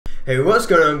Hey, what's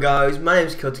going on, guys? My name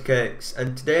is Cortex,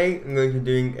 and today I'm going to be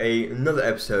doing another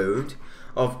episode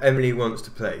of Emily Wants to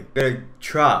Play. I'm going to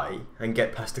try and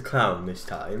get past the clown this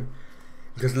time,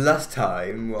 because last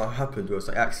time what happened was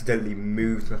I accidentally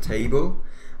moved my table,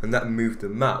 and that moved the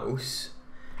mouse,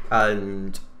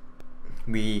 and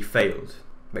we failed,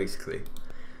 basically.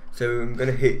 So I'm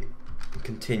going to hit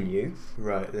continue.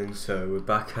 Right then, so we're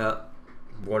back at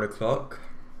 1 o'clock.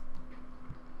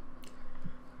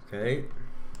 Okay.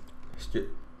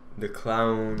 The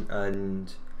clown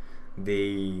and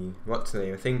the, what's the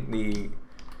name? I think the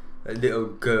little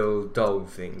girl doll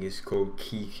thing is called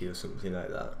Kiki or something like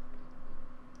that.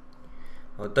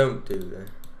 Oh, don't do that.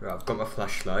 Right, I've got my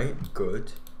flashlight.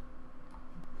 Good.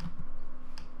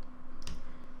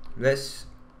 Let's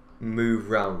move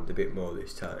round a bit more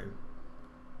this time,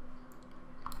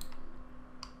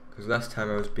 because last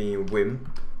time I was being a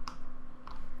wimp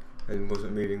and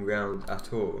wasn't moving round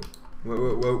at all. Whoa,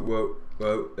 whoa, whoa, whoa,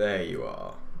 whoa, there you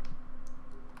are.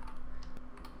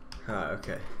 Ah,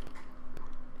 okay.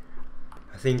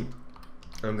 I think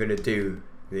I'm gonna do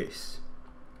this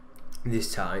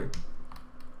time.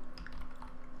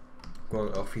 Go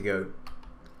on, off you go.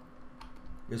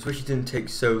 I just wish it didn't take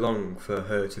so long for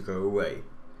her to go away.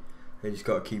 I just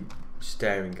gotta keep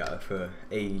staring at her for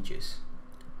ages.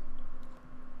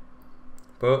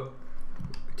 But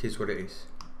it is what it is.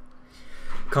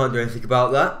 Can't do anything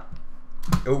about that.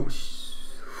 Oh,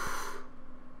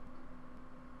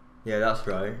 yeah, that's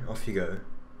right. Off you go.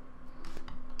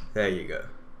 There you go.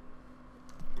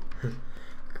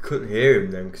 I couldn't hear him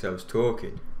then because I was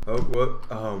talking. Oh, what?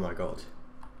 Oh my god.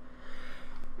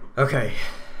 Okay.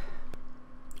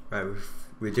 Right,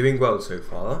 we're doing well so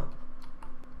far.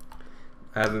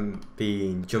 I haven't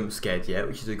been jump scared yet,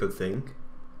 which is a good thing.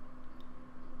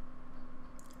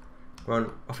 Come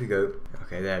on, off you go.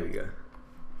 Okay, there we go.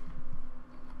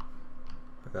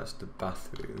 That's the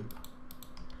bathroom.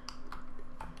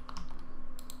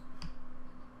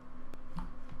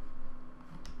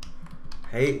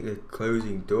 Hate the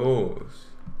closing doors.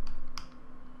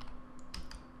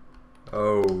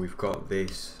 Oh, we've got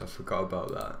this. I forgot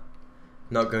about that.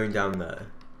 Not going down there.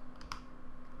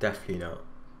 Definitely not.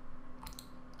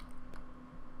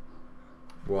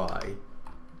 Why?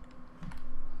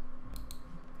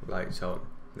 Lights on.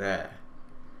 There.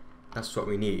 That's what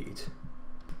we need.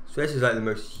 So this is like the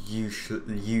most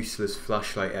useless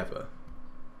flashlight ever.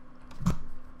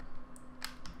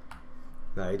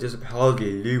 Like, it doesn't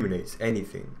hardly illuminate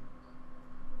anything.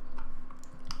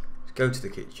 Let's go to the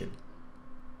kitchen.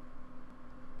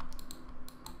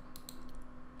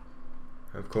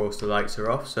 Of course the lights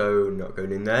are off, so not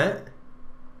going in there.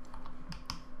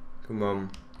 Come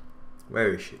on.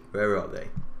 Where is she? Where are they?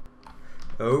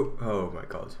 Oh my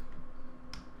god.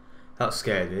 That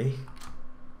scared me.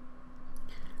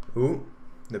 Ooh,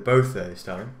 they're both there this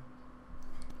time.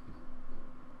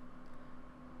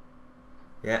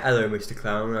 Yeah, hello Mr.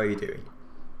 Clown, how are you doing?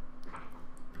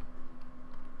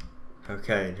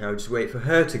 Okay, now just wait for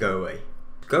her to go away.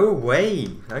 Go away,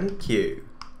 thank you.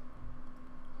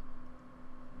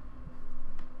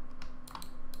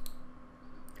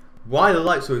 Why are the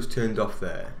lights always turned off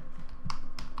there?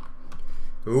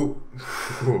 Ooh.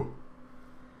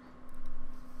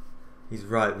 He's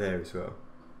right there as well.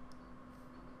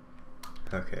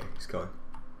 Okay, he's gone.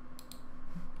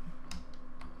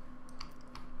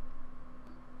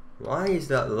 Why is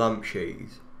that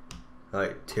lampshade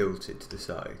like tilted to the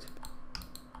side?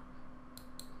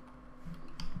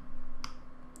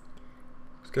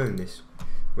 Let's go in this.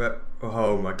 Where?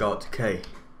 Oh my god, okay.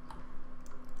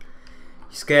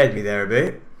 You scared me there a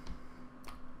bit.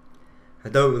 I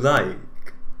don't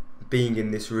like being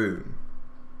in this room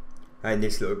and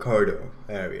this little corridor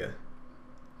area.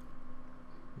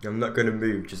 I'm not going to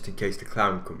move just in case the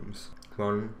clown comes. Come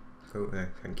on. Oh,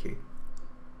 thank you.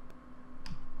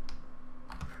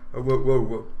 Oh, whoa, whoa,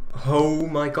 whoa. Oh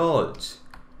my god.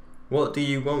 What do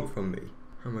you want from me?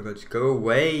 Oh my god, just go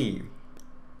away.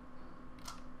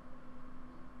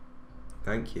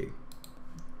 Thank you.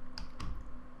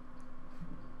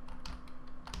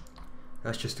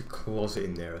 That's just a closet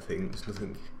in there, I think. There's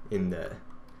nothing in there.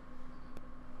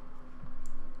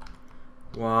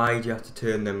 Why do you have to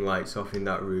turn them lights off in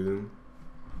that room?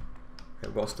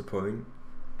 Like, what's the point?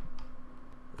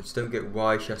 I just don't get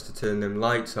why she has to turn them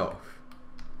lights off.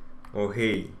 Or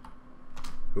he.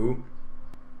 Ooh.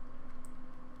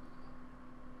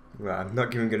 Right, I'm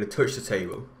not even going to touch the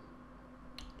table.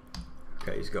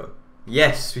 Okay, he's gone.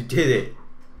 Yes, we did it!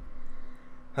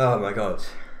 Oh my god.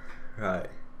 Right.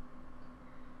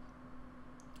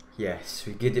 Yes,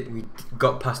 we did it. We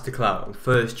got past the clown.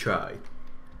 First try.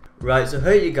 Right, so I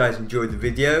hope you guys enjoyed the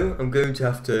video. I'm going to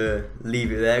have to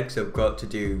leave it there because I've got to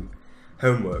do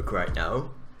homework right now,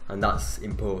 and that's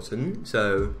important.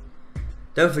 So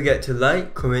don't forget to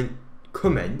like, comment,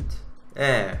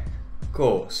 of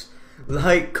course.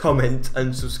 Like, comment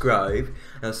and subscribe,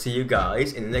 and I'll see you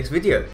guys in the next video.